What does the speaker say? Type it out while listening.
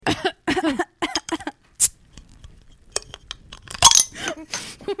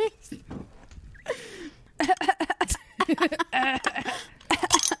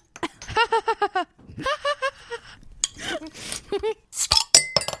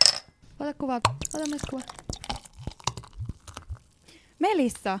Ota myös kuva.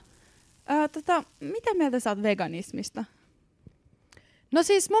 Melissa, mitä mieltä sä oot veganismista? No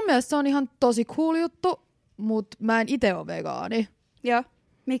siis mun mielestä se on ihan tosi cool juttu, mut mä en ite ole vegaani. Joo,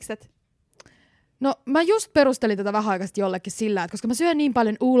 mikset? No mä just perustelin tätä vähän aikaa jollekin sillä, että koska mä syön niin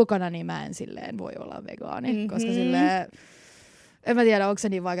paljon ulkona, niin mä en silleen voi olla vegaani. Koska silleen, en mä tiedä onko se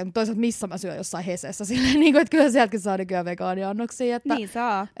niin vaikea, mutta toisaalta missä mä syön jossain Hesessä silleen, niin kuin, että kyllä sieltäkin saa nykyään vegaaniannoksia. Että, niin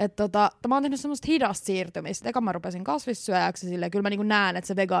saa. Mä oon tehnyt semmoista hidasta siirtymistä. Eka mä rupesin kasvissyöjäksi silleen, kyllä mä niin näen, että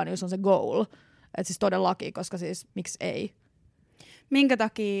se vegaanius on se goal. Että siis todellakin, koska siis miksi ei. Minkä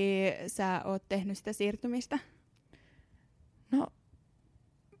takia sä oot tehnyt sitä siirtymistä? No,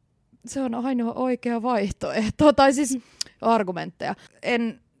 se on ainoa oikea vaihtoehto, tai siis argumentteja.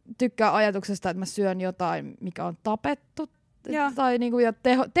 En tykkää ajatuksesta, että mä syön jotain, mikä on tapettu, tai niinku, ja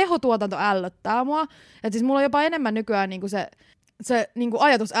tehotuotanto ällöttää mua. Et siis mulla on jopa enemmän nykyään niinku se niinku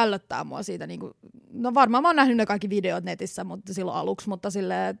ajatus ällöttää mua siitä. Niinku, no varmaan mä oon nähnyt ne kaikki videot netissä mutta silloin aluksi, mutta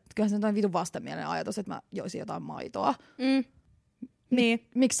silleen, kyllähän se on vitun vastenmielinen ajatus, että mä joisin jotain maitoa. Niin.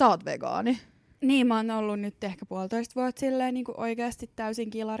 Miksi sä oot vegaani? Niin, mä oon ollut nyt ehkä 1,5 vuotta silleen niin kuin oikeasti täysin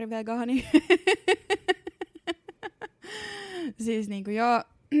kilarivegaani. Siis niinku joo.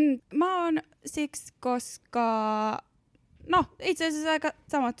 Mä oon siksi, koska... No, itse asiassa aika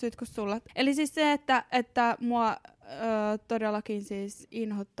samat syyt kuin sulla. Eli siis se, että mua todellakin siis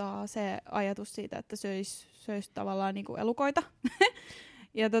inhottaa se ajatus siitä, että söis tavallaan niinku elukoita.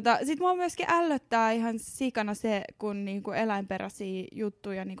 Ja sit mua myöskin ällöttää ihan sikana se, kun niinku eläinperäisiä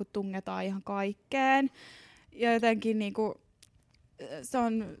juttuja niinku tungetaan ihan kaikkeen. Ja jotenkin niinku, se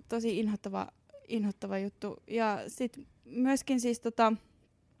on tosi inhottava juttu. Ja sit myöskin siis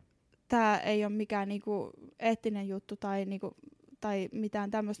tää ei ole mikään niinku eettinen juttu tai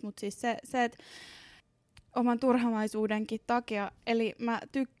mitään tämmöistä, mutta siis se, että oman turhamaisuudenkin takia, eli mä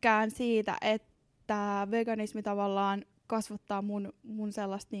tykkään siitä, että veganismi tavallaan kasvattaa mun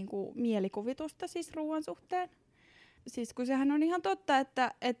sellaista niinku mielikuvitusta siis ruoan suhteen. Siis kun sehän on ihan totta,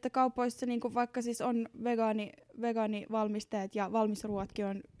 että kaupoissa niinku vaikka siis on vegaanivalmisteet ja valmisruoatkin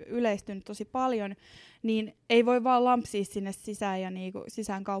on yleistynyt tosi paljon, niin ei voi vaan lampsia sinne sisään ja niinku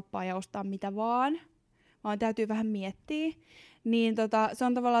sisään kauppaan ja ostaa mitä vaan täytyy vähän miettiä. Niin se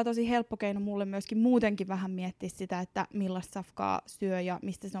on tavallaan tosi helppo keino mulle myöskin muutenkin vähän miettiä sitä, että millaista safkaa syö ja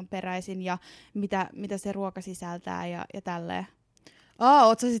mistä se on peräisin ja mitä se ruoka sisältää ja tälleen.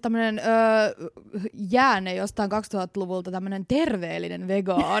 Oot sä siis tämmönen jääne jostain 2000-luvulta tämmönen terveellinen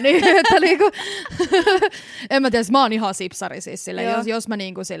vegaani? Että niinku, en mä tiedä, mä oon ihan sipsari siis silleen, jos mä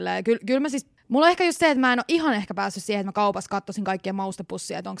niinku silleen, kyllä mä siis, mulla on ehkä just se, että mä en oo ihan ehkä päässyt siihen, että mä kaupassa katsoisin kaikkien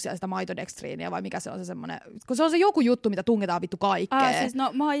maustepussia, että onko siellä sitä maitodextriiniä vai mikä se on se semmonen, kun se on se joku juttu, mitä tungetaan vittu kaikkeen. Siis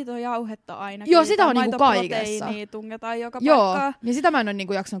no maitojauhetta ainakin. Joo, sitä on niinku kaikessa. Tungetaan joka Joo, paikkaan. niin sitä mä en oo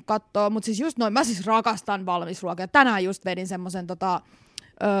niinku jaksanut katsoa, mutta siis just noin, mä siis rakastan valmisruokaa. Tänään just vedin semmosen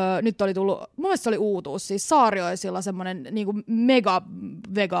nyt oli tullut, mun mielestä se oli uutuus, siis Saarioisilla semmonen niinku mega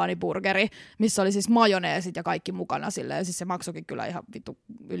vegaaniburgeri, missä oli siis majoneesit ja kaikki mukana silleen, siis se maksoikin kyllä ihan vittu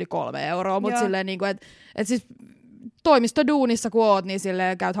yli 3 euroa, mutta silleen niinku, et siis toimistoduunissa kun oot, niin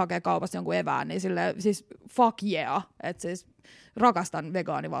silleen käyt hakee kaupasta jonkun evään, niin silleen siis fuck yeah, että siis rakastan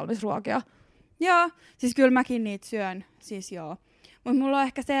vegaanivalmisruokia. Joo, siis kyllä mäkin niitä syön, siis joo. Mutta mulla on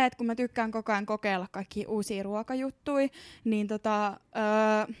ehkä se, että kun mä tykkään koko ajan kokeilla kaikkia uusia ruokajuttuja, niin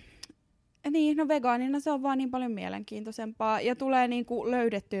no vegaanina se on vaan niin paljon mielenkiintoisempaa. Ja tulee niinku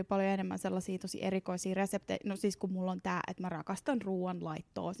löydettyä paljon enemmän sellaisia tosi erikoisia reseptejä. No siis kun mulla on tää, että mä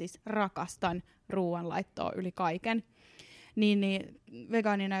rakastan ruoanlaittoa yli kaiken. Niin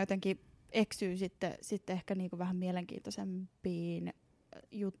vegaanina jotenkin eksyy sitten ehkä niinku vähän mielenkiintoisempiin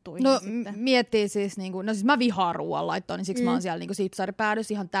juttuihin. No miettii siis, niinku, no siis mä vihaan ruoanlaittoa, niin siksi mä oon siellä niinku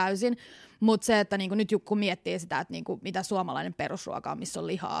sipsaripäädys ihan täysin. Mutta se, että niinku, nyt kun miettii sitä, että niinku, mitä suomalainen perusruoka on, missä on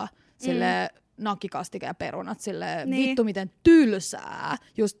lihaa, silleen nakkikastike ja perunat, silleen vittu miten tylsää.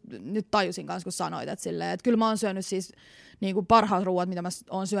 Just nyt tajusin kanssa, kun sanoit, että silleen, että kyllä mä oon syönyt siis niinku, parhaat ruoat, mitä mä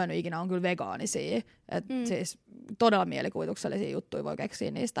oon syönyt ikinä, on kyllä vegaanisia. Että siis todella mielikuvituksellisia juttuja voi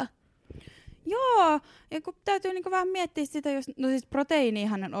keksiä niistä. Joo, ja kun täytyy niinku vähän miettiä sitä, no siis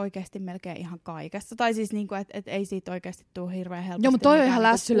proteiinihan on oikeasti melkein ihan kaikessa. Tai siis niinku, että ei siitä oikeasti tule hirveän helposti. Joo, mutta toi on ihan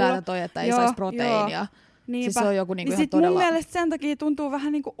lässyläätä toi, että ei saisi proteiinia. Siis se on joku niinku ihan todella... Mun mielestä sen takia tuntuu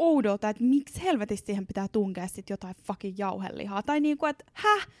vähän niinku oudolta, että miksi helvetissä siihen pitää tunkea sit jotain fucking jauhelihaa. Tai niinku, että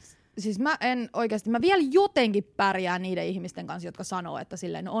Siis mä vielä jotenkin pärjään niiden ihmisten kanssa, jotka sanoo, että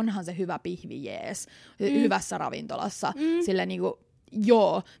silleen, no onhan se hyvä pihvi jees, hyvässä ravintolassa. Silleen niinku...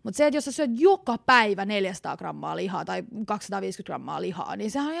 Joo, mutta se, että jos sä syöt joka päivä 400 grammaa lihaa tai 250 grammaa lihaa,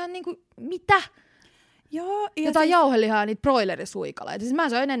 niin sehän on ihan niinku, mitä? Joo. Jotain jauhelihaa ja niitä broilerisuikaleita. Siis mä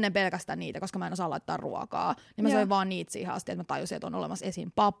söin ennen pelkästään niitä, koska mä en osaa laittaa ruokaa. Niin mä söin vaan niitä siihen asti, että mä tajusin, että on olemassa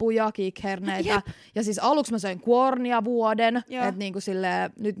esim. Papuja, kikherneitä. Ja siis aluksi mä söin kuornia vuoden. Että niinku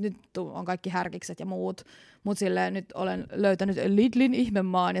silleen, nyt on kaikki härkikset ja muut. Mut silleen nyt olen löytänyt Lidlin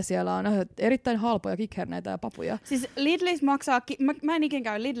ihmemaan ja siellä on erittäin halpoja kikherneitä ja papuja. Siis Lidlis maksaa, mä en ikinä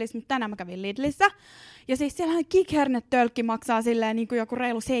käy Lidlissä, mutta tänään mä kävin Lidlissä. Ja siis siellähän kikhernetölkki maksaa silleen niinku joku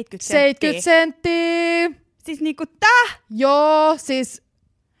reilu 70 senttiä. 70 senttiä! Siis niinku Joo, siis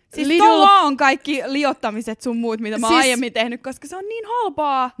tuolla on kaikki liottamiset sun muut, mitä mä oon aiemmin tehnyt, koska se on niin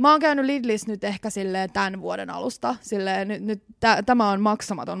halpaa. Mä oon käynyt Lidlissä nyt ehkä silleen tämän vuoden alusta. Silleen, tämä on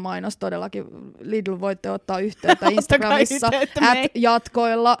maksamaton mainos todellakin. Lidl voitte ottaa yhteyttä Instagramissa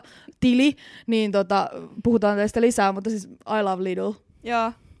 @jatkoilla tili, niin puhutaan teistä lisää, mutta siis I love Lidl.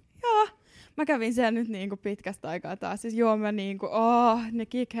 Joo. Mä kävin siellä nyt niinku pitkästä aikaa taas. Siis mä niinku, ne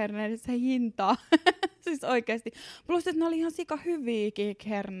kikherneet, se hinta. Siis oikeesti. Plus, että ne oli ihan sika hyviä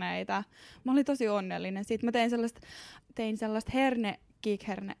kikherneitä. Mä olin tosi onnellinen. Sitten mä tein sellaista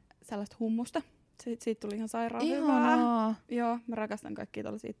kikherne, sellaista hummusta. Siitä tuli ihan sairaan hyvää. Joo, mä rakastan kaikkia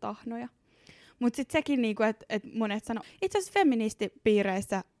tällaisia tahnoja. Mut sit sekin niinku, että monet sanoo, itse asiassa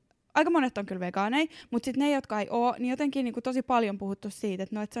feministipiireissä aika monet on kyllä vegaaneja, mutta sitten ne, jotka ei ole, niin jotenkin niinku tosi paljon puhuttu siitä,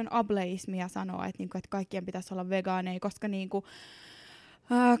 että se on ableismia sanoa, että niinku, kaikkien pitäisi olla vegaaneja,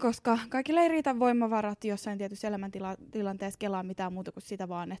 koska kaikille ei riitä voimavarat jossain tietyssä elämäntilanteessa kelaa mitään muuta kuin sitä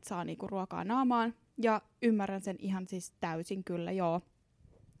vaan, että saa niinku ruokaa naamaan. Ja ymmärrän sen ihan siis täysin kyllä, joo.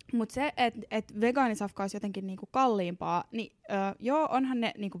 Mutta se, että vegaanisafka olisi jotenkin niinku kalliimpaa, niin onhan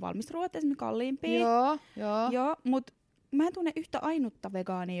ne niinku valmisruoat esimerkiksi kalliimpia. Joo, mutta mä en tunne yhtä ainutta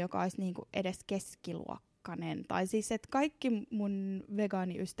vegaania, joka olisi niinku edes keskiluokkainen. Tai siis, että kaikki mun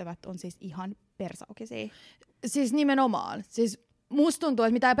vegaaniystävät on siis ihan persaukisia. Siis nimenomaan. Siis musta tuntuu,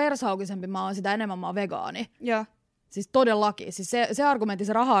 että mitä persaukisempi mä oon, sitä enemmän mä oon vegaani. Joo. Siis todellakin. Siis se argumentti,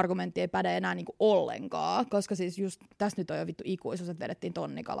 se raha-argumentti ei päde enää niinku ollenkaan, koska siis just tässä nyt on jo vittu ikuisuus, että vedettiin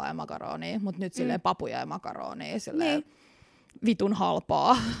tonnikalaa ja makaronia, mutta nyt silleen papuja ja makaronia, silleen vitun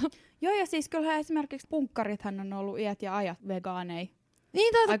halpaa. Joo, ja siis kyllähän esimerkiksi punkkarithan on ollut iät ja ajat vegaaneja.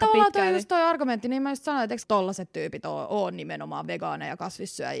 Niin, tavallaan toi just toi argumentti, niin mä just sanoin, että eikö tollaset tyypit on nimenomaan vegaaneja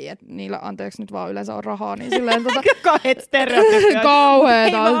kasvissyöjiä, että niillä, anteeksi nyt vaan yleensä on rahaa, niin silleen kauheet stereotypiot.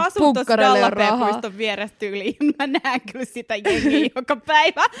 Kauheeta, punkkarelle ja rahaa. Puiston vierestä tyyliin, mä näen kyllä sitä jengiä joka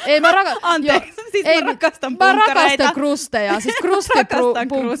päivä. Ei mä Anteeksi, siis mä rakastan punkkareita. Mä rakastan krusteja, siis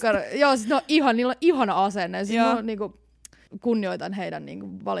krustipunkkar. Joo, siis niillä on ihana asenne, siis mä niinku kunnioitan heidän niinku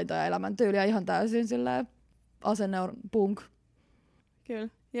valintoja ja elämäntyyliä ihan täysin silleen, asenne on punk. Kyllä.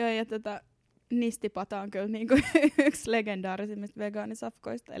 Joo, ja nistipata on kyllä niinku yksi legendaarisimmista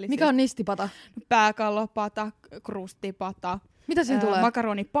vegaanisafkoista. Eli mikä on nistipata? Pääkallopata, krustipata. Mitä siinä tulee?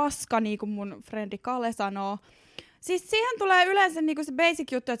 Makaronipaska, niin kuin mun frendi Kale sanoo. Siis siihen tulee yleensä niinku se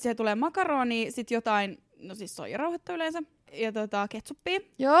basic juttu, että siihen tulee makaroni, sit jotain, no siis soijarauhetta yleensä, ja ketsuppia.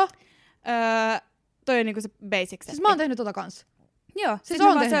 Joo. Toi on niinku se basic. Siis mä oon tehnyt kanssa. Joo, siis me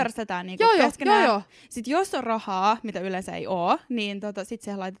vaan sörstetään niinku keskenään. Joo. Sitten jos on rahaa, mitä yleensä ei oo, niin sit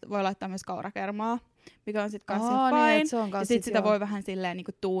siihen voi laittaa myös kaurakermaa, mikä on sit kans fine. Niin, ja sit sitä voi vähän silleen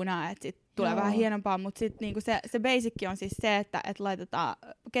niinku tuunaa, että sit tulee vähän hienompaa, mutta sit niinku se basicki on siis se, että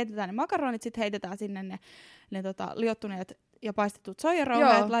keitetään ne makaronit, sit heitetään sinne ne liottuneet ja paistetut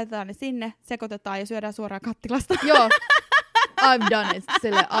soijarouheet, laitetaan ne sinne, sekoitetaan ja syödään suoraan kattilasta. Joo. I've done it.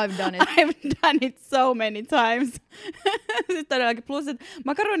 I've done it so many times. Siis todellakin plus, että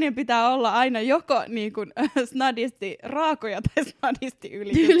makaronien pitää olla aina joko niin kuin, snadisti raakoja tai snadisti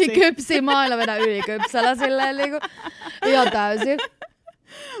ylikypsiä. Ylikypsiä, mä aina vedän ylikypsällä silleen niin kuin, ihan täysin.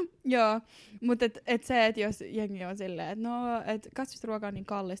 Joo, mutta se, että jos jengi on silleen, että et kasvisruoka on niin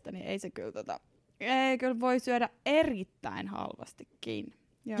kallista, niin ei se kyllä ei kyllä voi syödä erittäin halvastikin.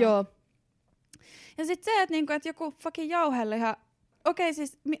 Joo. Ja sit se, että joku fucking jauheliha, okei,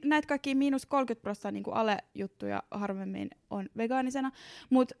 siis näitä kaikki -30% niinku ale-juttuja harvemmin on vegaanisena,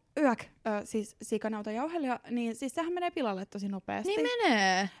 mutta siis sikanauta jauheliha, niin siis sehän menee pilalle tosi nopeasti. Niin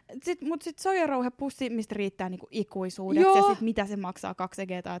menee. Mutta sit soijarouhepussi, mistä riittää niinku ikuisuudeksi, ja sit mitä se maksaa, 2 EG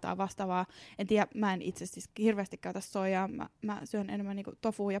tai jotain vastaavaa. En tiedä, mä en itse siis hirveästi käytä soijaa, mä syön enemmän niinku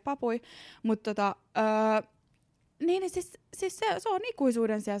tofua ja papui, mutta niin siis se on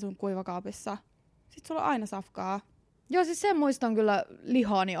ikuisuuden siellä sun kuivakaapissa. Sitten sulla on aina safkaa. Joo, siis sen muistan kyllä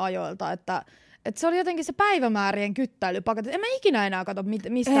lihaani ajoilta, että se oli jotenkin se päivämäärien kyttäilypakat. En mä ikinä enää katso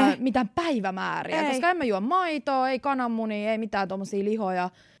mitään päivämääriä, koska en mä juo maitoa, ei kananmunia, ei mitään tommosia lihoja.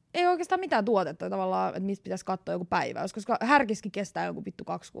 Ei oikeastaan mitään tuotetta tavallaan, että mistä pitäisi katsoa joku päiväys, koska härkiskin kestää joku vittu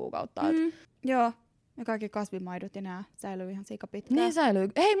 2 kuukautta. Joo. Ja kaikki kasvimaidot ja nää säilyy ihan sikapitkään. Niin säilyy.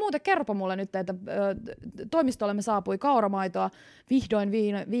 Hei muuten, kerropa mulle nyt, että toimistollemme saapui kauramaitoa vihdoin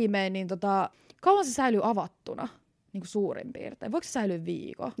viimein, niin kauan se säilyy avattuna? Niin kuin suurin piirtein. Voiko se säilyä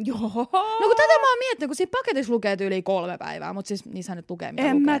viikon? Joo. No kun tätä mä oon miettinyt, kun siinä paketissa lukee yli 3 päivää, mutta siis niissähän nyt lukee mitä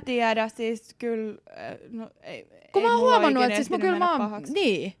en lukee. mä tiedä, siis kyllä, no ei. Kun ei mä oon huomannut, että siis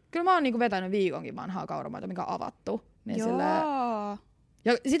kyllä mä oon niinku vetänyt viikonkin vanhaa kauramaitoa, mikä on avattu. Niin joo.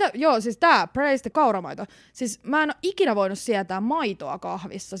 Ja siis tää Praise the kauramaito. Siis mä en ole ikinä voinut sietää maitoa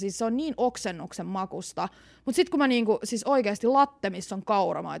kahvissa. Siis se on niin oksennuksen makusta. Mut sit kun mä niinku, siis oikeesti latte, missä on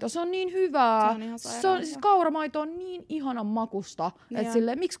kauramaito, se on niin hyvää. Se on ihan sairaan. Siis kauramaito on niin ihanan makusta. Että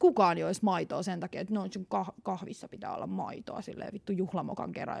silleen, miksi kukaan jois maitoa sen takia, että no kahvissa pitää olla maitoa. Silleen vittu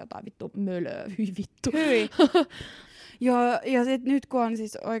juhlamokan kerran jotain vittu mölöä. Hyi vittu. Hyi. Joo, ja sit nyt kun on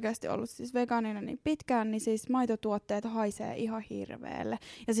siis oikeasti ollut siis vegaanina niin pitkään, niin siis maitotuotteet haisee ihan hirveelle.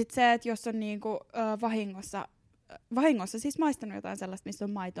 Ja sit se, että jos on niinku vahingossa siis maistanut jotain sellaista, missä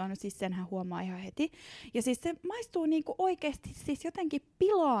on maitoa, no siis senhän huomaa ihan heti. Ja siis se maistuu niinku oikeesti siis jotenkin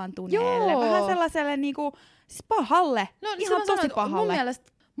pilaantuneelle, vähän sellaiselle niinku siis pahalle, no, ihan tosi pahalle. Mun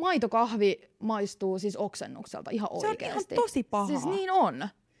mielestä maitokahvi maistuu siis oksennukselta ihan oikeesti. Se on ihan tosi pahaa. Siis niin on.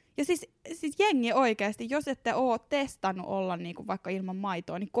 Ja siis jengi oikeasti, jos ette oo testannut olla niinku vaikka ilman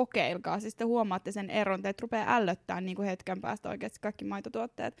maitoa, niin kokeilkaa. Siis te huomaatte sen eron, teet rupeaa ällöttää niinku hetken päästä oikeasti kaikki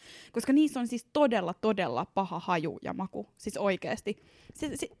maitotuotteet. Koska niissä on siis todella paha haju ja maku. Siis oikeasti.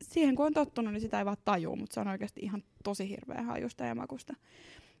 Siihen kun on tottunut, niin sitä ei vaan tajuu, mutta se on oikeasti ihan tosi hirveä hajusta ja makusta.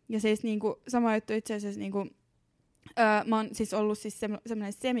 Ja siis niinku, sama juttu itse asiassa niinku, mä oon siis ollut siis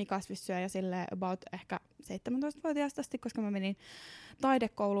semmoinen semikasvissyöjä silleen about ehkä 17-vuotiaasta asti, koska mä menin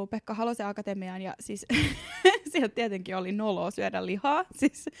taidekouluun Pekka Halosen akatemiaan ja siis siellä tietenkin oli noloa syödä lihaa,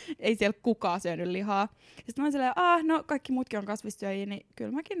 siis ei siellä kukaan syönyt lihaa. Sitten mä oon silleen, no kaikki muutkin on kasvissyöjiä, niin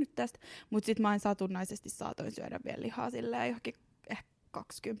kyllä mäkin nyt tästä. Mut sit mä en satunnaisesti saatoin syödä vielä lihaa silleen johonkin ehkä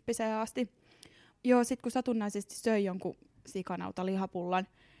 20 asti. Joo, sit kun satunnaisesti söi jonkun sikanauta lihapullan,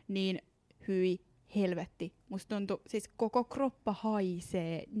 niin hyi helvetti. Musta tuntuu, siis koko kroppa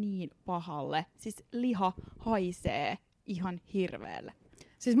haisee niin pahalle. Siis liha haisee ihan hirveelle.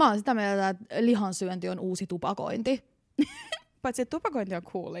 Siis mä oon sitä mieltä, että lihansyönti on uusi tupakointi. Paitsi että tupakointi on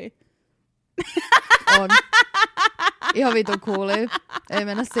coolia. On. Ihan vitun coolia. Ei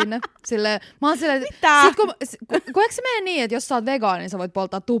mennä sinne. Silleen, mä oon silleen, mitä? Kun eikö se mene niin, että jos sä oot vegaani, niin sä voit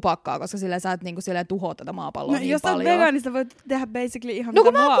polttaa tupakkaa, koska silleen sä et niinku silleen tuhoa tätä maapalloa niin jos paljon. Jos sä oot vegaani, sä voit tehdä basically ihan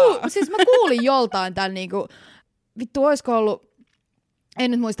mitä vaan. Siis mä kuulin joltain tän niinku, vittu oisko ollut,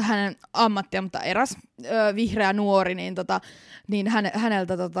 en nyt muista hänen ammattia, mutta eräs vihreä nuori, niin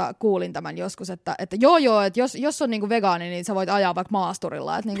häneltä kuulin tämän joskus, että joo, että jos on niinku vegaani, niin sä voit ajaa vaikka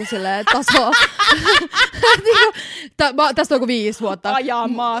maasturilla, että niinku silleen tasoa. Niinku, tästä on joku 5 vuotta. Ajaa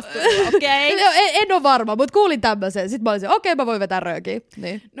maasturilla, okei. Okay. En ole varma, mutta kuulin tämmöisen. Sitten mä olisin, okei, mä voin vetää röökiä.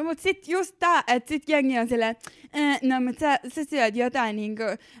 Niin. No mut sit just tää, että sit jengi on silleen, no mut sä syöt jotain niinku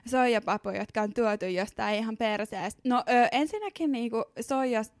soijapapuja, jotka on tuotu jostain ihan perseestä. No ensinnäkin niinku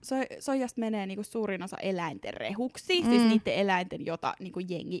soijasta menee niinku suurin osa eläinten rehuksi, siis niiden eläinten, jota niinku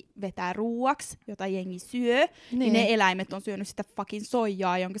jengi vetää ruuaksi, jota jengi syö, niin ne eläimet on syönyt sitä fucking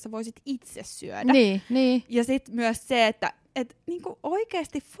soijaa, jonka sä voisit itse syödä. Niin. Ja sit myös se, että niinku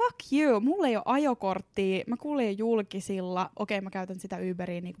oikeesti fuck you, mulla ei ole ajokorttia, mä kuljen julkisilla, okei mä käytän sitä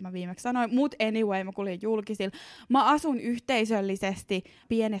Uberia niin kuin mä viimeksi sanoin, mut anyway mä kuljen julkisilla, mä asun yhteisöllisesti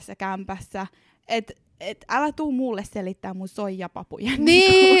pienessä kämpässä, et älä tuu mulle selittää mun soijapapujen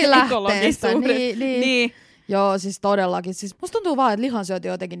ekologisuudesta. Niin. Joo, siis todellakin. Siis musta tuntuu vaan, että lihansyönti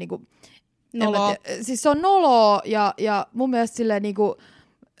on jotenkin niinku noloa. Siis se on noloa ja mun mielestä silleen niinku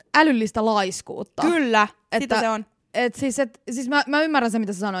älyllistä laiskuutta. Kyllä, sitä se on. Siis mä ymmärrän sen,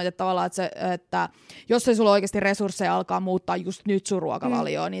 mitä sä sanoit, että tavallaan, että jos ei sulla oikeasti resursseja alkaa muuttaa just nyt sun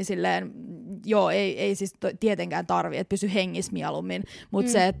ruokavalioon, niin silleen, joo, ei siis tietenkään tarvi, että pysy hengissä mieluummin.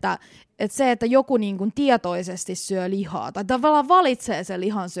 Mutta se, että joku niin kuin tietoisesti syö lihaa, tai tavallaan valitsee sen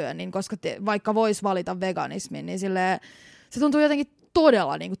lihansyönnin, koska vaikka vois valita veganismin, niin silleen, se tuntuu jotenkin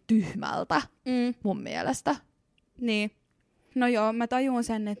todella niin kuin tyhmältä mun mielestä. Niin. No joo, mä tajun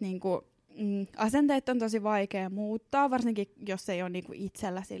sen, että niinku asenteet on tosi vaikea muuttaa, varsinkin jos ei ole niinku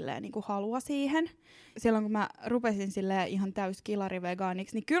itsellä silleen niinku halua siihen. Silloin kun mä rupesin silleen ihan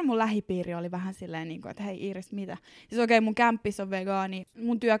täyskilarivegaaniksi, niin kyllä mun lähipiiri oli vähän silleen, niinku, että hei Iiris, mitä? Siis okei, mun kämppis on vegaani,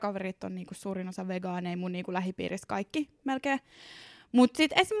 mun työkaverit on niinku suurin osa vegaaneja, mun niinku lähipiirissä kaikki melkein. Mut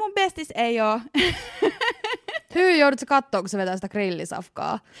sit esim. Mun bestis ei oo. Joudut sä kattoo, kun se vetää sitä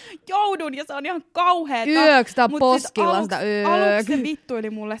grillisafkaa? Joudun, ja se on ihan kauheeta. Yökstä poskilla sitä aluksi se vittuili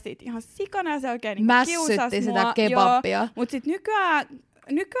mulle siitä ihan sikana, ja se oikein niinku kiusasi mua. Mässytti sitä kebappia. Mut sit nykyään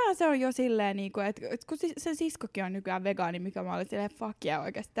nykyään se on jo silleen, niinku, että kun se siskokin on nykyään vegaani, mikä mä olin silleen, fuck yeah,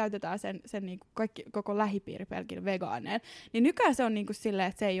 oikeasti täytetään sen niinku koko lähipiiri pelkin vegaaneen. Niin nykyään se on niinku silleen,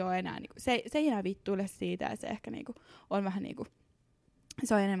 että se ei ole enää, niinku, se ei enää vittuile siitä, ja se ehkä niinku, on vähän niinku,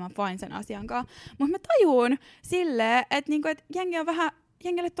 se on enemmän fine sen asian kanssa. Mutta mä tajuun silleen, että niinku, et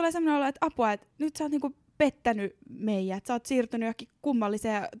jengille tulee sellainen olo, että apua, että nyt sä oot niinku pettänyt meidät, sä oot siirtynyt johonkin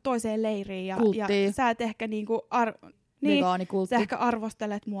kummalliseen toiseen leiriin ja sä et ehkä niinku sä ehkä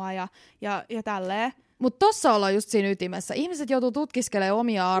arvostelet mua ja tälleen. Mutta tossa ollaan just siinä ytimessä. Ihmiset joutuu tutkiskelemaan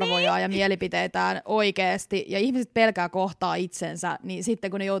omia arvojaan ja mielipiteitään oikeasti, ja ihmiset pelkää kohtaa itsensä, niin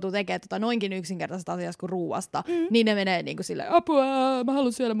sitten kun ne joutuu tekemään noinkin yksinkertaisesta asiasta kuin ruuasta, niin ne menee niinku silleen, apua, mä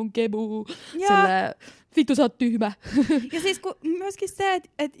haluan syödä mun kebuu. Silleen, vittu sä oot tyhmä. Ja siis myöskin se,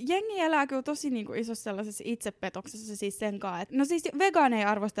 että jengi elää kyllä tosi niinku isossa sellaisessa itsepetoksessa siis sen kanssa. No siis vegaaneja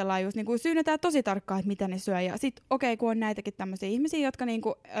arvostellaan just, niinku syynetään tosi tarkkaan, että mitä ne syö. Ja sit kun on näitäkin tämmöisiä ihmisiä, jotka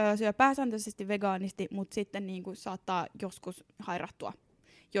niinku, syö pääsääntöisesti vegaanisti, mutta sitten niinku saattaa joskus hairahtua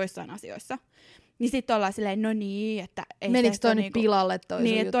joissain asioissa. Niin sitten ollaan silleen, no niin, että ei menikö toi nyt niinku, pilalle toi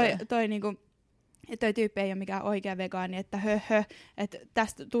niin, sun juttu? toi niinku, että toi tyyppi ei ole mikään oikea vegaani, että että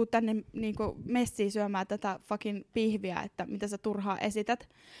tästä tuu tänne niinku messiin syömään tätä fucking pihviä, että mitä sä turhaa esität.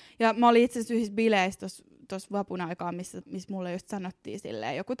 Ja mä olin itse asiassa yhdessä bileissä tuossa vapun aikaa, missä mulle just sanottiin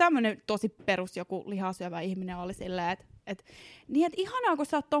silleen, joku tämmönen tosi perus joku lihasyövä ihminen oli silleen, että ihanaa kun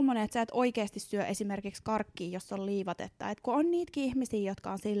sä oot tommonen, että sä et oikeesti syö esimerkiksi karkkia, jos on liivatetta. Että kun on niitäkin ihmisiä,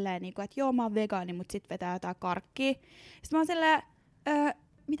 jotka on silleen, niinku, että joo mä oon vegaani, mut sit vetää jotain karkkia. Sitten mä oon silleen,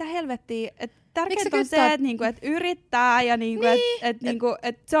 mitä helvettiä, että tärkeintä on se, että niinku, et yrittää ja niinku,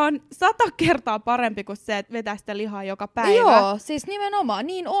 et se on 100 kertaa parempi kuin se, että vetää sitä lihaa joka päivä. Joo, siis nimenomaan,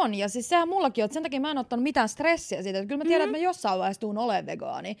 niin on. Ja siis sehän mullakin on, että sen takia mä en ottanut mitään stressiä siitä. Että kyllä mä tiedän, että mä jossain vaiheessa tuun olemaan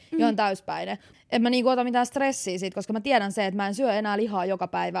vegaani, ihan täyspäinen. En mä niinku ota mitään stressiä siitä, koska mä tiedän se, että mä en syö enää lihaa joka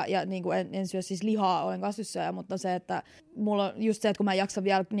päivä. Ja niinku en syö siis lihaa, olen kasvissyöjä, mutta se, että mulla on just se, että kun mä en jaksa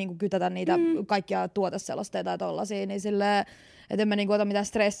vielä niinku kytätä niitä kaikkia tuoteselosteita ja tollasia, niin silleen, että en mä niinku ota mitään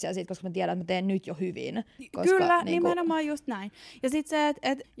stressiä siitä, koska mä tiedän, että mä teen nyt jo hyvin. Koska, kyllä, nimenomaan just näin. Ja sit se,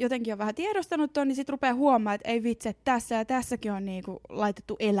 että jotenkin on vähän tiedostanut ton, niin sit rupeaa huomaamaan, että ei vitsi, että tässä ja tässäkin on niinku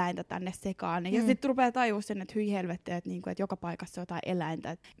laitettu eläintä tänne sekaan. Ja sit rupeaa tajua sen, että hyi helvettiä, että niinku, joka paikassa on jotain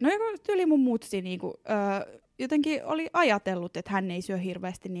eläintä. No joku tyyli mun mutsi niinku, jotenkin oli ajatellut, että hän ei syö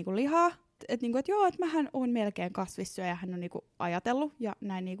hirveästi niinku lihaa. Että niinku, joo, että mähän oon melkein kasvissyöjä, hän on niinku ajatellut ja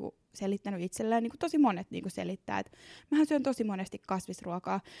näin niinku selittänyt itselleen. Niinku tosi monet niinku selittää, että mähän syön tosi monesti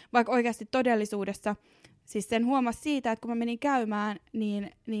kasvisruokaa. Vaikka oikeasti todellisuudessa, siis sen huomasi siitä, että kun mä menin käymään,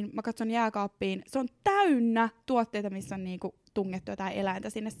 niin mä katson jääkaappiin, se on täynnä tuotteita, missä on niinku tungettu jotain eläintä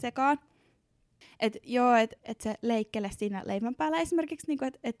sinne sekaan. Että joo, että se leikkele siinä leivän päällä esimerkiksi, niinku,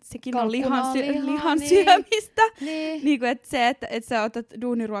 että sekin on lihan syömistä. Niin. Niinku, että se, että sä otat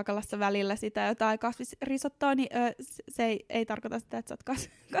duuniruokalassa välillä sitä jotain kasvisrisottoa, niin se ei tarkoita sitä, että sä oot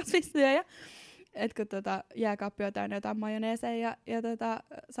kasvissyöjä. Että kun jääkaappi on täynnä jotain majoneeseja ja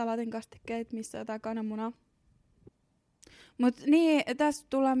salaatin kastikkeet, missä on jotain kananmunaa. Mut niin, tässä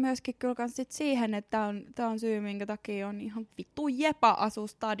tullaan myöskin kyllä kans sit siihen, että tää on syy, minkä takia on ihan vittu jepa asuu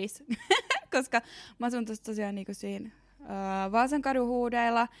stadis. Koska mä asun tuossa tosiaan niinku siinä Vaasan kadun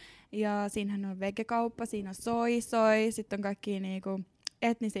huudeilla, ja siinähän on vegekauppa, siinä on soi, sitten on kaikkia niinku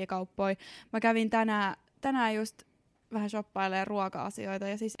etnisiä kauppoja. Mä kävin tänään just vähän shoppailemaan ruoka-asioita,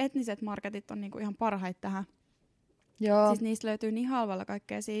 ja siis etniset marketit on niinku ihan parhaita tähän. Joo. Siis niistä löytyy niin halvalla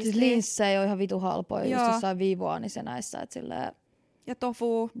kaikkea siistiä. Siis linssejä on ihan vitu halpoja, just jossain viivoanissa näissä, että silleen. Ja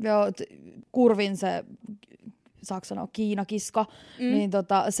tofu. Joo, kurvin se, saako sanoa, kiinakiska, niin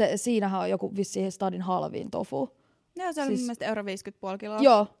siinähän on joku vissiin stadin halvin tofu. Joo, se oli mun mielestä €50 kiloa.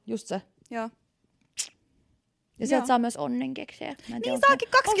 Joo, just se. Joo. Ja sieltä saa myös onnenkeksiä. Niin saakin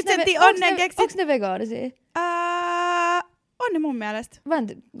 20 senttiä onnenkeksiä. Onko ne vegaanisia? On ne mun mielestä.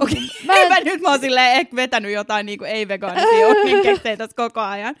 Eipä nyt mä oon silleen vetänyt jotain niinku ei-vegaanisia onnenkeksejä tässä koko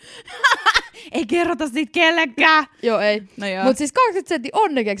ajan. Ei kerrota siitä kellekään. Joo, ei. No joo. Mut siis 20 senttiä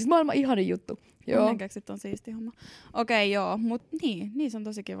onnekeksit, maailman ihanin juttu. Onnenkeksit on siisti homma. Okei, joo, mut niin on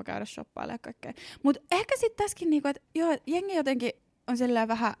tosi kiva käydä shoppailemaan kaikkea. Mut ehkä sit tässäkin niinku, että joo, jengi jotenkin on silleen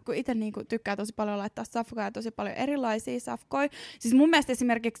vähän, kun itse niinku tykkää tosi paljon laittaa safkaa ja tosi paljon erilaisia safkoja. Siis mun mielestä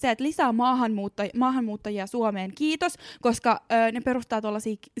esimerkiksi se, että lisää maahanmuuttajia Suomeen, kiitos, koska ne perustaa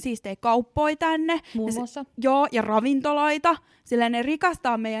tuollaisia siistejä kauppoja tänne. Muun muassa. Joo, ja ravintoloita. Sillä ne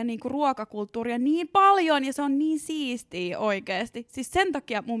rikastaa meidän niinku ruokakulttuuria niin paljon ja se on niin siistiä oikeesti. Siis sen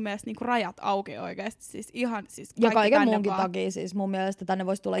takia mun mielestä niinku rajat auki oikeesti. Siis ihan siis kaikki ja kaiken tänne muunkin vaan. takia siis mun mielestä tänne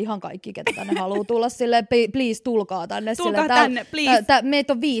voisi tulla ihan kaikki, ketä tänne haluaa tulla silleen, please tulkaa tänne. Tulkaa tänne, please.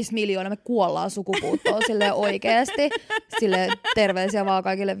 meitä on 5 miljoonaa, me kuollaan sukupuuttoon silleen oikeesti. Silleen terveisiä vaan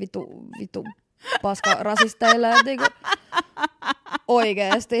kaikille vittu paskarasisteille. Niinku,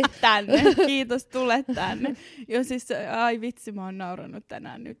 oikeesti. Tänne, kiitos, tule tänne. Jo siis, ai vitsi, mä oon nauranut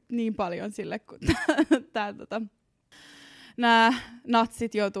tänään nyt niin paljon sille, kun nämä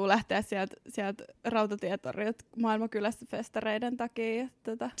natsit joutuu lähteä sieltä Rautatietorilta maailmankylästä festareiden takia.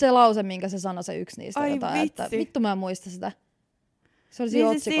 Se lause, minkä se sanoi, se yksi niistä. Ai jotain, vitsi. että, vittu mä en muista sitä. Se oli siinä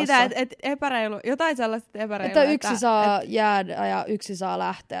niin siis otsikossa. siitä, että epäreilu, jotain sellaista epäreilua. Että yksi saa jäädä ja yksi saa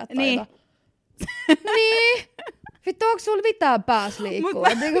lähteä. Niin. Niin. Vittu, onko sulla mitään pääs liikkuu?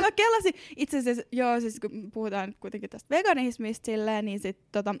 Mä kelasin, itse asiassa, joo, siis kun puhutaan kuitenkin tästä veganismista silleen, niin sit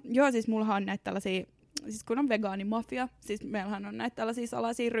joo, siis mullahan on näitä tällaisia, siis kun on vegaanimafia, siis meillähän on näitä tällaisia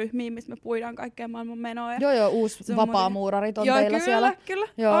salaisia ryhmiä, missä me puidaan kaikkea maailman menoa. Joo, uusi vapaamuurarit on teillä kyllä, siellä. Kyllä,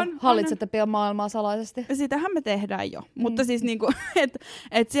 joo, on. hallitsette pian maailmaa salaisesti. Sitähän me tehdään jo, mutta siis niinku,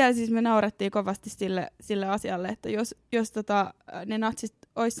 että siellä siis me naurettiin kovasti sille asialle, että jos ne natsit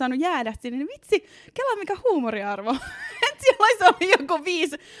olisi saanut jäädä sinne, niin vitsi, kelaa mikä huumoriarvo. Että siellä olisi ollut joku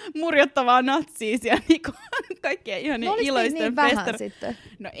 5 murjottavaa natsia siellä niinku kaikkien ihan no, iloisten niin vähän sitten.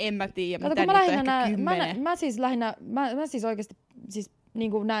 No en mä tiedä, mitä niitä on ehkä 10. Mä siis oikeasti siis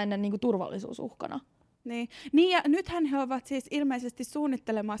niinku näen ne niinku turvallisuusuhkana. Niin, ja nythän he ovat siis ilmeisesti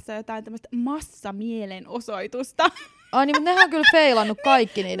suunnittelemassa jotain tämmöistä massamielenosoitusta. Ai niin, mutta nehän on kyllä feilannut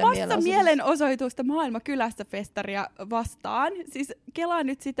kaikki niiden massamielenosoitusta maailmankylässä festaria vastaan. Siis kelaa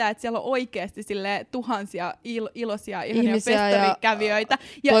nyt sitä, että siellä on oikeasti tuhansia iloisia ihania festarikävijöitä.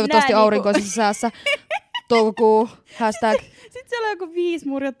 Ja toivottavasti aurinkoisessa säässä. Toukokuu, hashtag. Sitten siellä on joku 5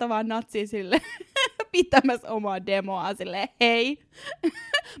 murjottavaa natsia pitämässä omaa demoa silleen, hei.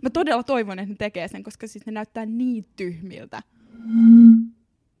 Mä todella toivon, että ne tekee sen, koska siis ne näyttää niin tyhmiltä.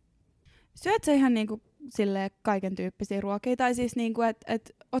 Syöt sä ihan niinku silleen kaiken tyyppisiä ruokia? Tai siis niinku,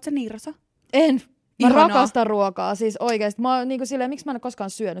 että oot sä nirsa? En. Mä Ihanaa. rakastan ruokaa, siis oikeesti. Mä niinku silleen, miksi mä en ole koskaan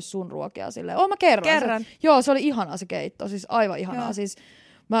syönyt sun ruokia silleen? Mä kerran. Joo, se oli ihanaa se keitto, siis aivan ihanaa. Joo. Siis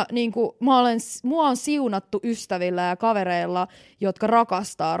mua on siunattu ystävillä ja kavereilla, jotka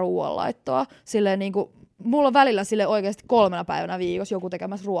rakastaa ruoanlaittoa. Silleen niinku, mulla on välillä sille oikeasti 3 päivänä viikossa joku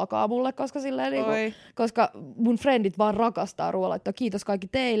tekemässä ruokaa mulle, koska, silleen, niinku, koska mun frendit vaan rakastaa ruoanlaittoa. Kiitos kaikki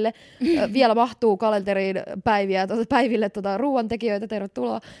teille. Vielä mahtuu kalenteriin päiville ruoantekijöitä,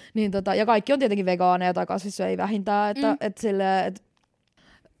 tervetuloa. Niin, ja kaikki on tietenkin vegaaneja tai kasvissyöjiä vähintään.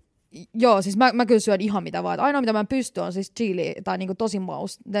 Joo, siis mä kyllä syön ihan mitä vaan. Ainoa mitä mä en pysty on siis chili tai niinku tosi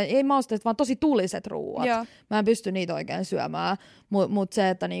ei mausteet, vaan tosi tuliset ruuat. Joo. Mä en pysty niitä oikein syömään, mut se,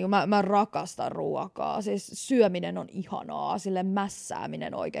 että niinku mä rakastan ruokaa. Siis syöminen on ihanaa, sille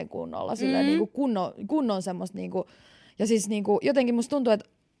mässääminen oikein kunnolla, sille niinku kunnon semmoista niinku, ja siis niinku jotenkin musta tuntuu, että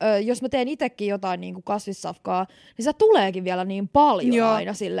jos mä teen itsekin jotain niinku kasvissafkaa, niin se tuleekin vielä niin paljon Joo.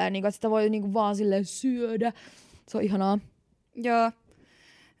 aina silleen, niinku, että sitä voi niinku vaan silleen syödä. Se on ihanaa. Joo.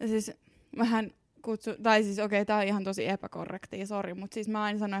 Ja siis mähän tai siis okei, tää on ihan tosi epäkorrektia, sori, mutta siis mä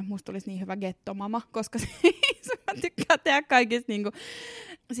aina sanoin, että musta tulisi niin hyvä gettomama, koska siis mä tykkään tehdä kaikista niinku,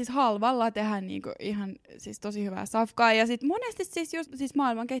 siis halvalla tehdä niinku ihan siis tosi hyvää safkaa. Ja sit monesti siis just siis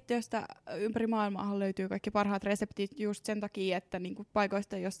maailmankeittiöstä ympäri maailmaa löytyy kaikki parhaat reseptit just sen takia, että niinku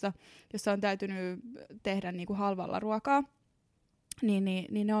paikoista, jossa on täytynyt tehdä niinku halvalla ruokaa, niin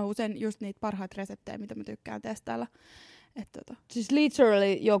ne on usein just niitä parhaat reseptejä, mitä mä tykkään testailla. Siis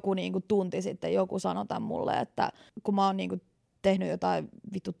literally joku niinku tunti sitten joku sanoi tämän mulle, että kun mä oon niinku tehnyt jotain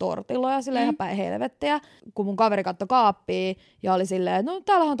vittu tortilloja silleen ihan päin helvettiä, kun mun kaveri katsoi kaappia ja oli silleen, että no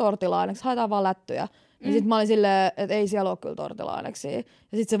täällähän on tortilla-aineksi, haetaan vaan lättyjä. Niin sit mä olin silleen, että ei siellä ole kyllä tortilla-aineksia.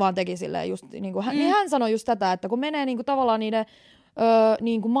 Ja sit se vaan teki silleen just, niinku, niin hän sanoi just tätä, että kun menee niinku tavallaan niiden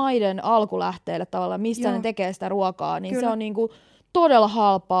niinku maiden alkulähteelle tavallaan, mistä ne tekee sitä ruokaa, niin kyllä. Se on niinku todella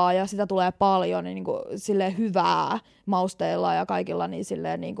halpaa ja sitä tulee paljon niin kuin, silleen hyvää mausteilla ja kaikilla, niin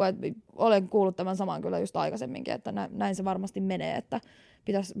silleen, niin kuin, että olen kuullut tämän saman kyllä just aikaisemminkin, että näin se varmasti menee, että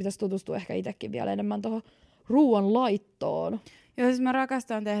pitäisi tutustua ehkä itsekin vielä enemmän tuohon ruoan laittoon. Joo, siis mä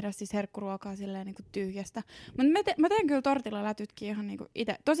rakastan tehdä siis herkkuruokaa silleen niin kuin tyhjästä. Mutta mä teen kyllä tortillalätytkin ihan niin kuin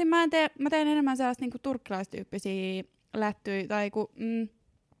itse. Tosin mä teen enemmän sellaista niin kuin turkkilaistyyppisiä lättyjä, tai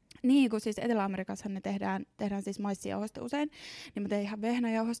niin, kun siis Etelä-Amerikassa ne tehdään siis maissijauhosta usein, niin mä teen ihan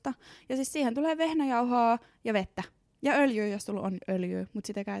vehnäjauhosta. Ja siis siihen tulee vehnäjauhoa ja vettä. Ja öljyä, jos sulla on öljyä, mutta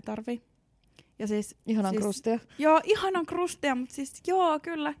sitäkään ei tarvii. Ja siis, ihanan krustia. Joo, ihanan krustia, mutta siis joo,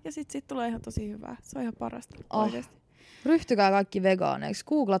 kyllä. Ja sit tulee ihan tosi hyvää. Se on ihan parasta oikeasti. Ryhtykää kaikki vegaaneiksi.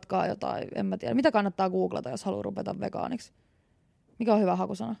 Googlatkaa jotain, en mä tiedä. Mitä kannattaa googlata, jos haluaa rupeta vegaaniksi? Mikä on hyvä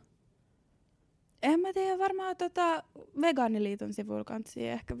hakusana? En mä tiedä, varmaan Vegaaniliiton sivuilla kanssa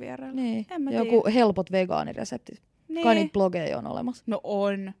ehkä vierailla. Niin, en mä joku helpot vegaanireseptit. Niin. Kai niitä blogeja on olemassa. No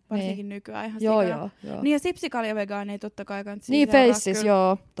on, varsinkin nykyään ihan Joo, sikana. joo. Niin ja sipsikaljavegaani totta kai kanssa. Niin Faces,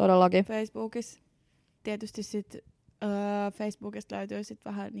 joo, todellakin. Facebookissa. Tietysti sit Facebookista löytyy sit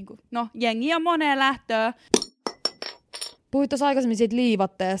vähän niinku, no jengiä moneen lähtöön. Puhuit tuossa aikaisemmin siitä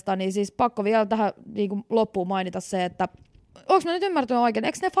liivatteesta, niin siis pakko vielä tähän niin loppuun mainita se, että onko mä nyt ymmärtänyt oikein,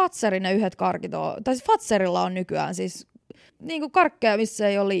 eikö ne Fatserin ne yhdet karkit ole, tai siis Fatserilla on nykyään siis niin kuin karkkeja, missä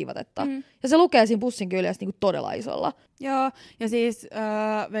ei ole liivatetta. Ja se lukee siinä pussin kyljessä niin todella isolla. Joo, ja siis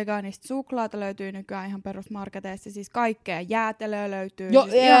vegaanista suklaata löytyy nykyään ihan perusmarketeissa, siis kaikkea jäätelöä löytyy. Joo,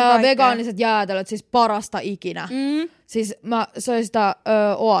 siis ihan vegaaniset jäätelöt, siis parasta ikinä. Siis mä söin sitä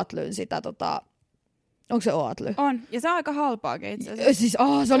Oatlyn sitä onko se Oatly? On, ja se on aika halpaakin itse asiassa. Siis,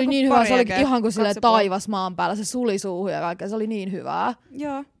 se oli niin hyvä, se oli ihan kuin silleen taivas maan päällä, se suli suuhun ja kaikkea, se oli niin hyvää.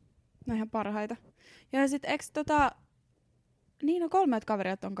 Joo, no ihan parhaita. Ja sit eks niin 3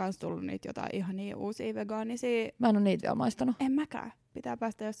 kaverit on kans tullut niitä jotain ihan niin uusia vegaanisia. Mä en oo niitä vielä maistanut. En mäkään, pitää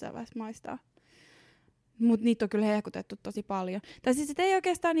päästä jossain vaiheessa maistaa. Mut niitä on kyllä hehkutettu tosi paljon. Tai siis ei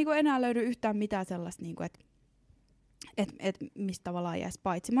oikeastaan niinku enää löydy yhtään mitään sellaista, niinku, että mistä tavallaan jäisi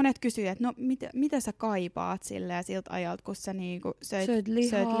paitsi. Monet kysyy, että no mitä sä kaipaat silleen siltä ajalta, kun sä niinku söit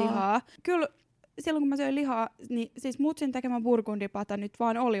lihaa. Kyllä silloin kun mä söin lihaa, niin siis mutsin tekemä burgundipata nyt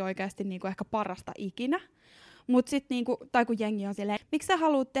vaan oli oikeasti niinku ehkä parasta ikinä. Mut sit niinku, tai kun jengi on silleen, miksi sä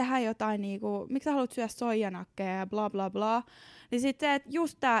haluut tehdä jotain niinku, miksi sä haluut syödä soijanakkeja ja bla bla bla. Niin sit se, että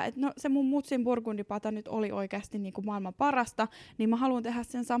just tää, että no se mun mutsin burgundipata nyt oli oikeasti niinku maailman parasta, niin mä haluan tehdä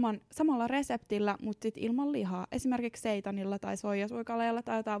sen samalla reseptillä, mut sit ilman lihaa. Esimerkiksi seitanilla tai soijasuikaleilla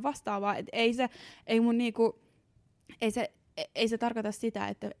tai jotain vastaavaa. Et ei se tarkoita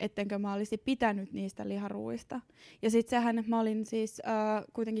sitä, ettenkö mä olisi pitänyt niistä liharuuista. Ja sit sehän, että mä olin siis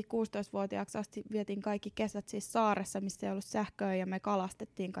kuitenkin 16-vuotiaaksi asti vietin kaikki kesät siis saaressa, missä ei ollut sähköä ja me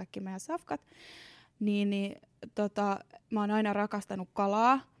kalastettiin kaikki meidän safkat. Mä oon aina rakastanut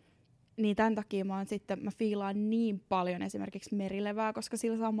kalaa. Niin tämän takia mä fiilaan niin paljon esimerkiksi merilevää, koska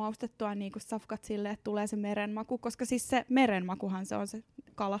sillä saa maustettua niinku safkat silleen, että tulee se merenmaku. Koska siis se merenmakuhan se on se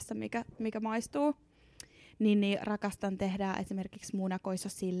kalassa, mikä maistuu. Niin rakastan tehdä esimerkiksi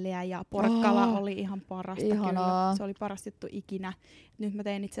munakoisosilliä ja porkkala oli ihan parasta. Kyllä. Se oli paras juttu ikinä. Nyt mä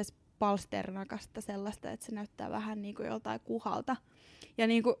tein itse asiassa palsternakasta sellaista, että se näyttää vähän niin kuin joltain kuhalta. Ja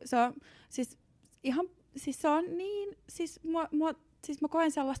niin kuin se on siis ihan, siis se on niin, siis mä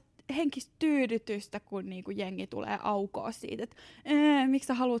koen sellaista henkistä tyydytystä, kun niinku jengi tulee aukoa siitä, että miksi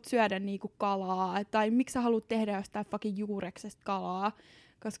sä haluat syödä niinku kalaa, tai miksi sä haluat tehdä jostain fucking juureksesta kalaa.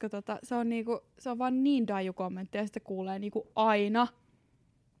 Koska se on vaan niin daju kommentteja, ja sitä kuulee niinku aina.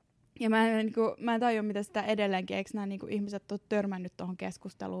 Ja mä en tajua, mitä sitä edelleenkin, eikö nämä niinku ihmiset ole törmännyt tuohon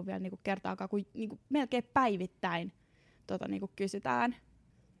keskusteluun vielä niinku kertaakaan, kun niinku melkein päivittäin niinku kysytään.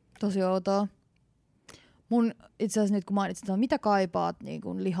 Tosi outoa. Mun itse asiassa nyt kun mainitsit, että mitä kaipaat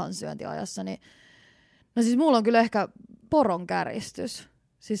niinku lihansyöntiajassa, niin no siis mulla on kyllä ehkä poronkäristys.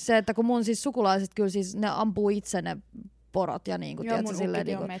 Siis se, että kun mun siis sukulaiset kyllä siis ne ampuu itse ne porot ja niinku tiedätkö silleen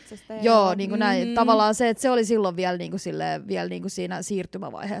niinku joo niinku näin tavallaan se, että se oli silloin vielä niinku silleen vielä niinku siinä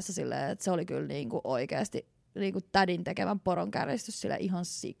siirtymävaiheessa silleen, että se oli kyllä niinku oikeasti niinku tädin tekevän poronkäristys sille ihan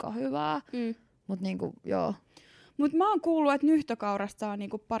sika hyvää. Mut niinku joo. Mut mä oon kuullut, että nyhtökaurasta saa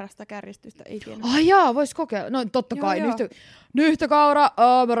niinku parasta käristystä ikinä. Ai jaa, vois kokeilla. No totta kai, nyhtökaura,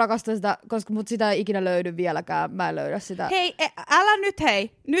 mä rakastan sitä, koska mut sitä ei ikinä löydy vieläkään. Mä en löydä sitä. Hei, älä nyt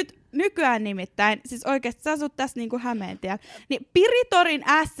hei. Nykyään nimittäin, siis oikeesti sä asut tässä niinku Hämeentiellä, niin Piritorin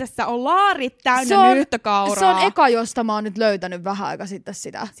ässässä on laarit täynnä nyhtökauraa. Se on eka, josta mä oon nyt löytänyt vähän aika sitten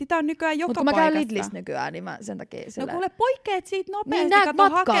sitä. Sitä on nykyään joka paikassa. Mutta kun mä käyn Lidlissä nykyään, niin mä sen takia sillä... No kuule, poikkeet siitä nopeasti, niin, kato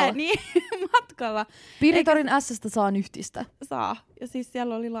hakee. Niin, matkalla. Piritorin ässästä saa nyhtistä. Saa. Ja siis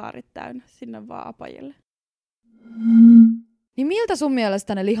siellä oli laarit täynnä, sinne vaan apajille. Niin miltä sun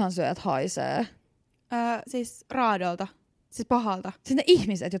mielestä ne lihansyöjät haisee? Siis raadolta. Siis pahalta. Siis ne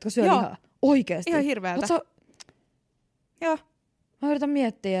ihmiset, jotka syö lihaa. Oikeesti. Ihan hirveältä. Joo. Mä yritän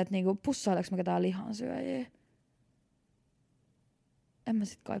miettiä, että niinku, pussaileeko mä ketään lihansyöjiä. En mä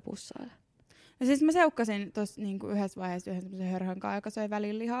sit kai pussaile. No siis mä seukkasin tossa niinku yhdessä vaiheessa yhden semmosen hörhön kanssa, joka söi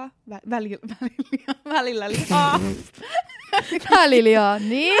välillä lihaa. Välilihaa,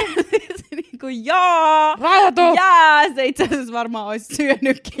 niin? Niinku jaa! Rauhoitu! Jää! Se itse asiassa varmaan olisi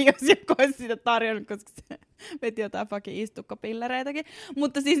syönytkin, jos joku olisi sitä tarjonnut, koska se veti jotain fucking istukkapillereitäkin.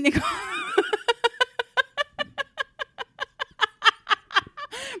 Mutta siis niinku...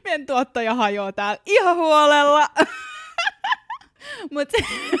 Meidän tuottaja hajoaa täällä ihan huolella. Mut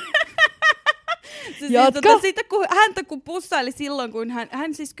sitten kun pussaili silloin, kun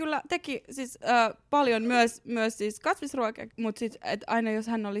hän siis kyllä teki siis, paljon myös siis kasvisruokia, mutta siis, aina jos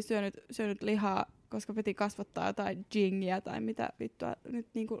hän oli syönyt lihaa koska piti kasvattaa jotain jingiä tai mitä vittua nyt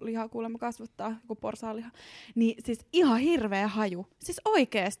niinku lihaa kuulemma kasvattaa, joku porsaaliha. Niin siis ihan hirveä haju. Siis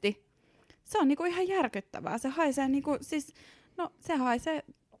oikeesti. Se on niinku ihan järkyttävää. Se haisee niinku, siis, no se haisee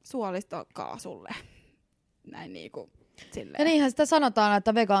suolistokaasulle. Näin niinku silleen. Ja niinhän sitä sanotaan,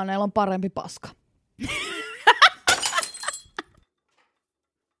 että vegaaneilla on parempi paska.